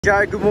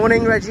Joe, good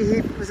morning. Reggie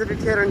here from Pacific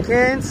Theatre in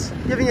Cairns,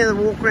 giving you the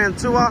walk around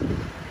tour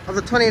of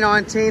the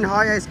 2019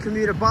 Hiace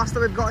Commuter bus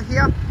that we've got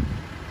here.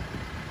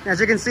 Now,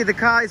 as you can see, the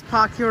car is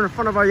parked here in the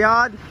front of our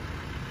yard.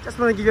 Just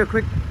want to give you a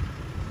quick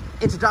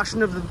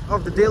introduction of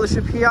the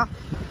dealership here.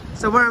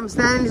 So where I'm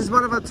standing is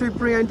one of our two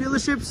pre-owned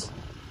dealerships,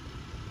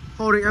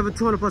 holding over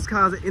 200 plus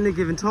cars at any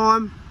given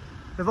time.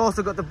 We've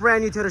also got the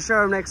brand new Toyota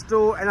showroom next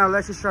door and our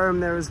electric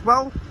showroom there as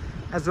well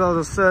as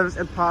the service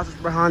and parts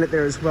behind it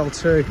there as well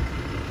too.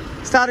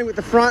 Starting with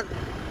the front,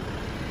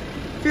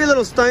 a few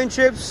little stone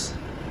chips,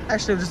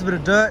 actually just a bit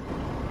of dirt,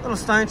 little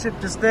stone chip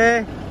just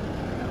there.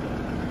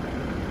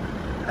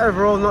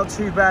 Overall not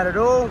too bad at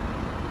all.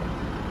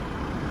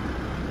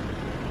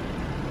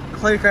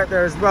 Clear coat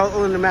there as well,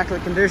 all in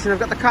immaculate condition. I've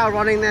got the car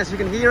running there so you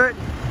can hear it.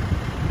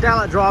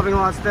 Daylight driving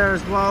lights there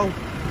as well.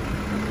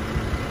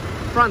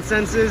 Front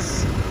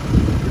sensors.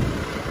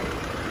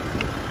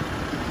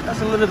 That's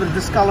a little bit of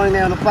discolouring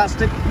there on the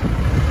plastic.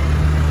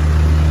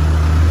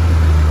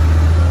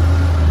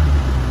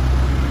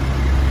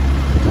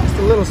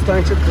 A little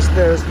stone chip just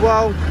there as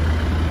well.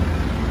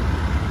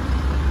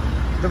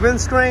 The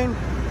windscreen,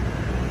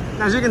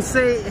 as you can see,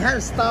 it had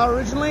a star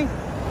originally.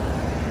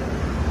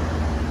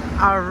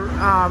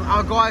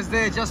 Our guys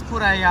there just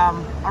put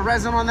a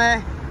resin on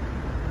there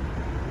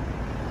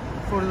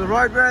for the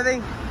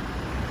roadworthy.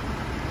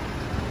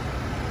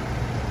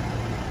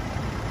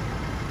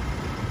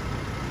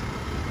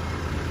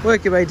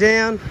 Work your way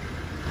down.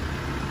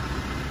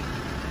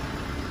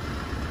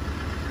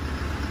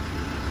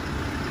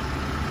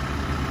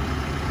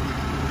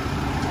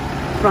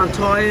 Front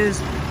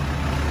tyres,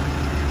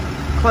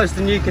 close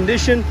to new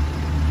condition.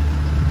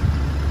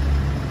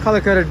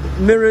 Colour-coded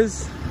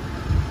mirrors,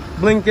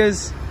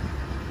 blinkers,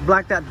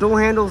 blacked out door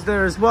handles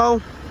there as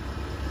well.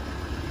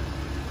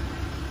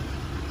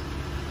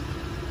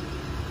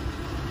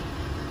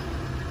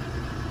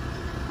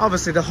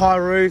 Obviously the high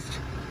roof,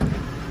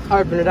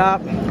 open it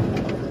up.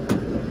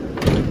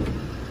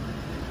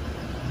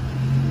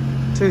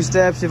 2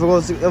 steps, you've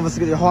obviously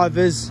got your high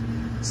vis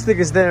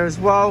stickers there as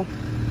well.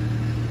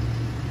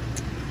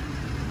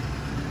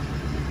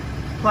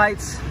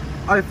 Plates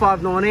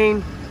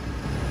 0519,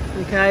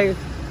 okay,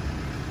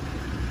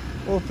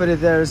 all fitted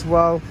there as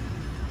well.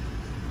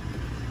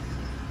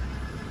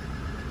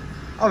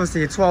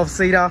 Obviously a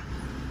 12-seater,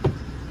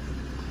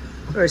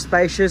 very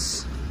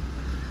spacious.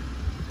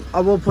 I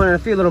will put in a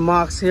few little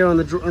marks here on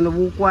the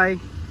walkway.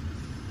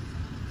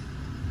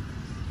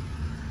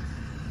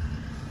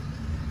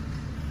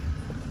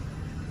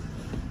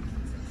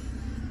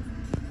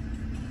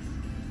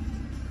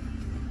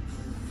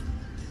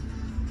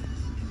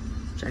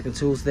 Jack and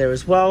tools there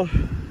as well.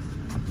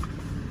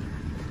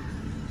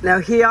 Now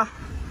here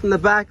from the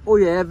back, all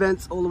your air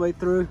vents all the way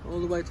through, all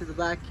the way to the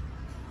back.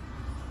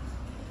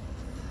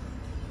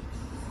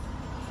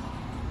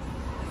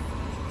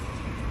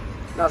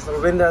 Nice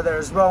little window there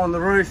as well on the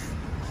roof.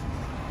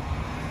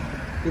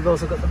 You've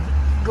also got the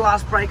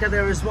glass breaker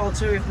there as well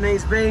too if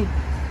needs be,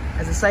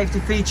 as a safety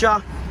feature.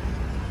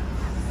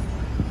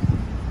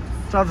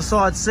 Driver's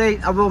side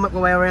seat, I will make my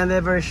way around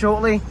there very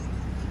shortly.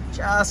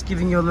 Just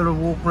giving you a little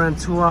walk around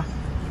tour.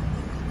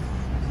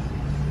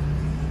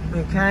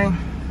 Okay.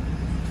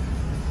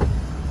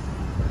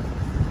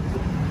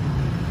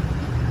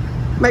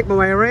 Make my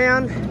way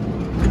around.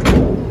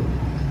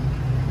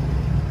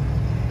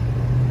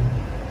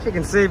 As you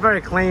can see,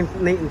 very clean,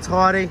 neat and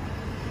tidy.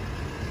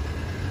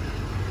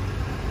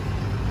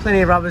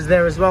 Plenty of rubbers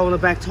there as well on the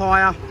back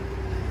tyre.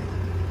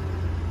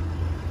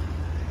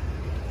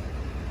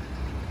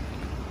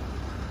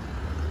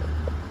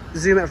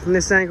 Zoom out from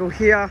this angle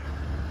here.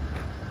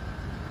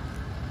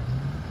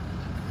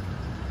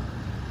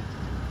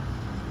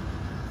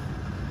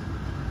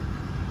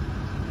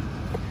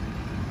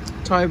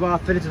 Tow bar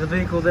fitted to the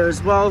vehicle there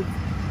as well,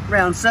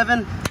 round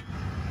 7.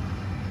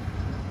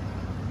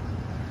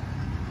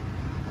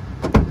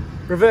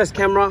 Reverse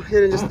camera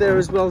hidden just there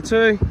as well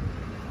too.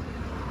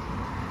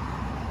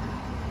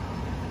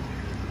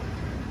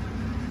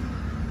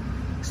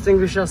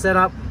 Extinguisher set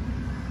up.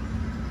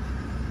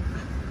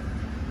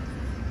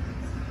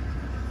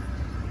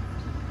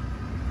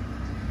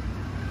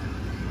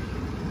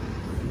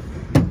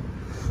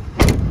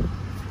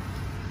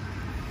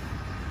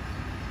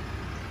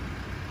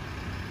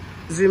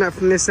 Zoom out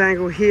from this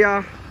angle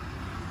here.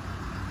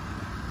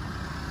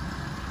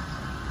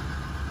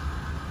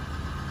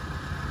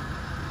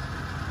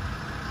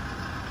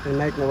 And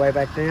make my way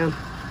back down.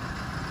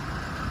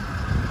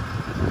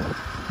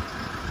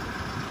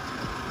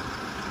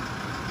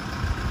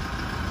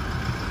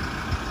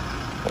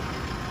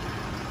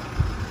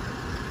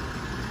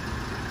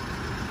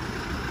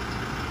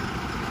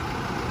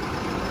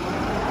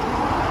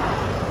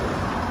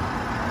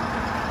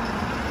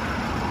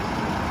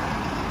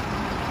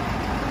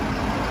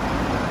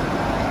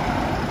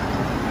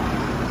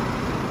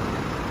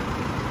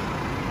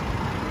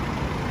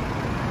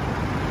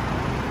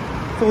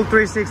 Full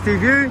 360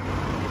 view.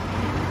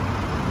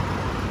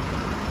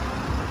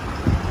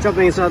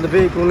 Jumping inside the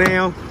vehicle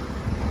now.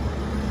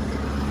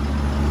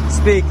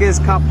 Speakers,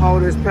 cup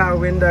holders, power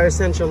window,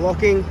 central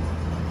locking.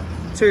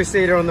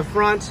 Two-seater on the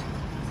front.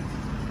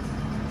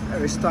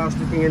 Very stylish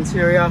looking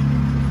interior.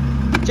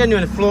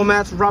 Genuine floor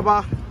mats,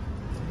 rubber.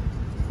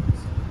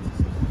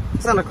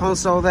 Center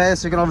console there,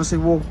 so you can obviously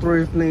walk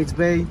through if needs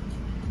be.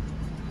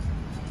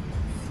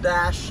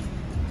 Dash,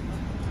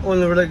 all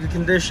in really good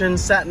condition.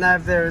 Sat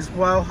nav there as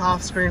well,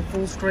 half screen,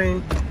 full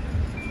screen.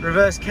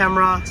 Reverse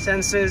camera,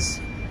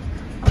 sensors.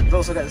 You've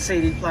also got the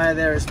CD player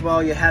there as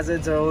well. Your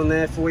hazards are all in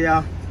there for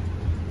you.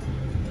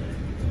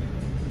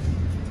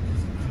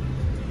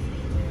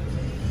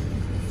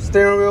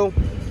 Steering wheel,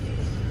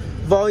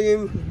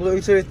 volume,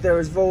 Bluetooth there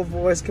as well,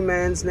 voice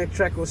commands, neck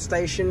track or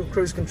station,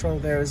 cruise control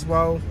there as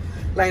well,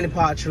 lane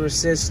departure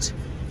assist,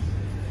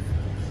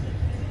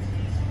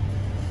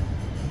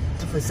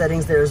 different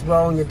settings there as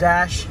well on your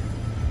dash,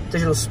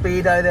 digital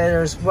speedo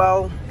there as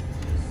well,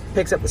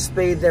 picks up the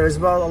speed there as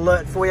well,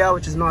 alert for you,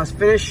 which is a nice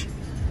finish,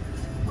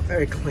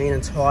 very clean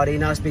and tidy,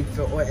 nice big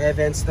air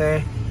vents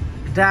there,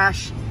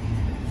 dash,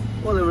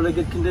 all in really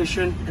good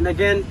condition, and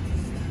again,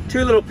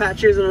 two little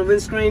patches on the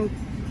windscreen.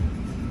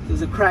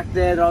 There's a crack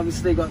there that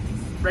obviously got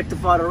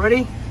rectified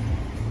already.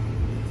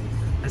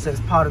 As I said,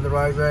 it's part of the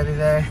roadworthy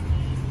there.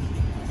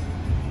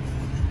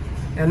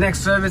 Our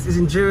next service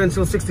isn't due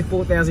until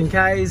 64,000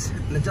 Ks.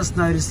 And I just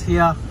noticed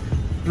here,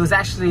 it was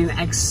actually an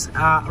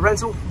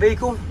ex-rental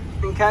vehicle,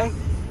 okay?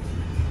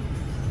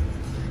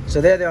 So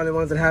they're the only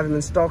ones that have them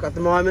in stock at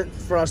the moment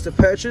for us to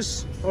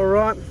purchase, all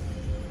right?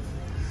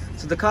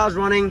 So the car's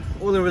running,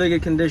 all in really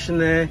good condition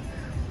there.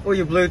 All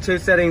your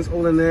Bluetooth settings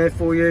all in there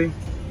for you,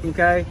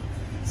 okay?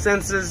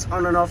 Sensors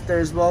on and off there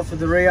as well for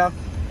the rear.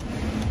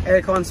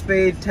 Aircon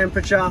speed,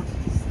 temperature.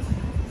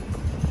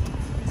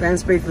 Fan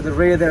speed for the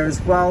rear there as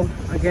well.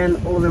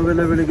 Again, all in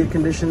really good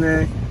condition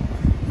there.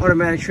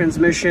 Automatic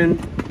transmission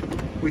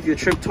with your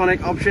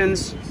Triptonic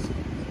options.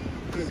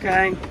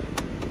 Okay.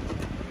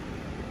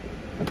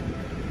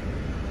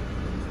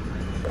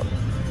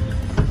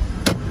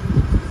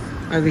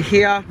 Over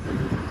here.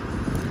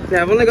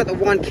 Now I've only got the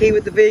one key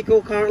with the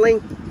vehicle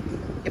currently.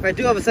 If I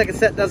do have a second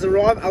set does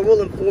arrive, I will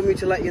inform you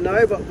to let you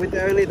know, but with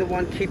only the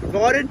one key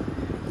provided,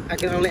 I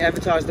can only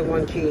advertise the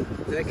one key,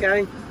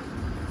 okay?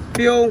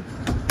 Fuel,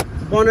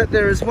 bonnet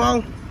there as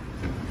well.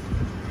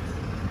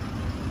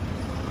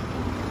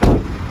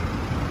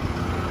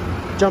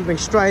 Jumping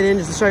straight in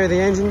just to show you the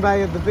engine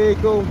bay of the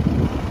vehicle.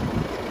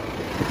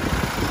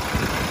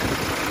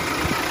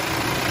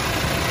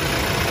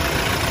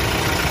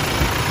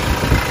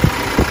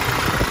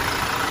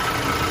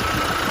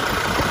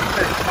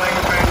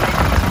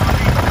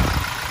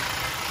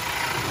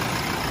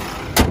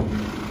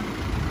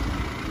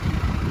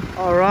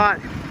 Alright,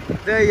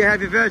 there you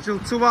have your virtual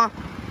tour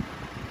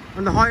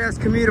on the Hiace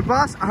Commuter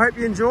bus. I hope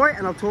you enjoy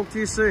and I'll talk to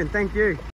you soon. Thank you.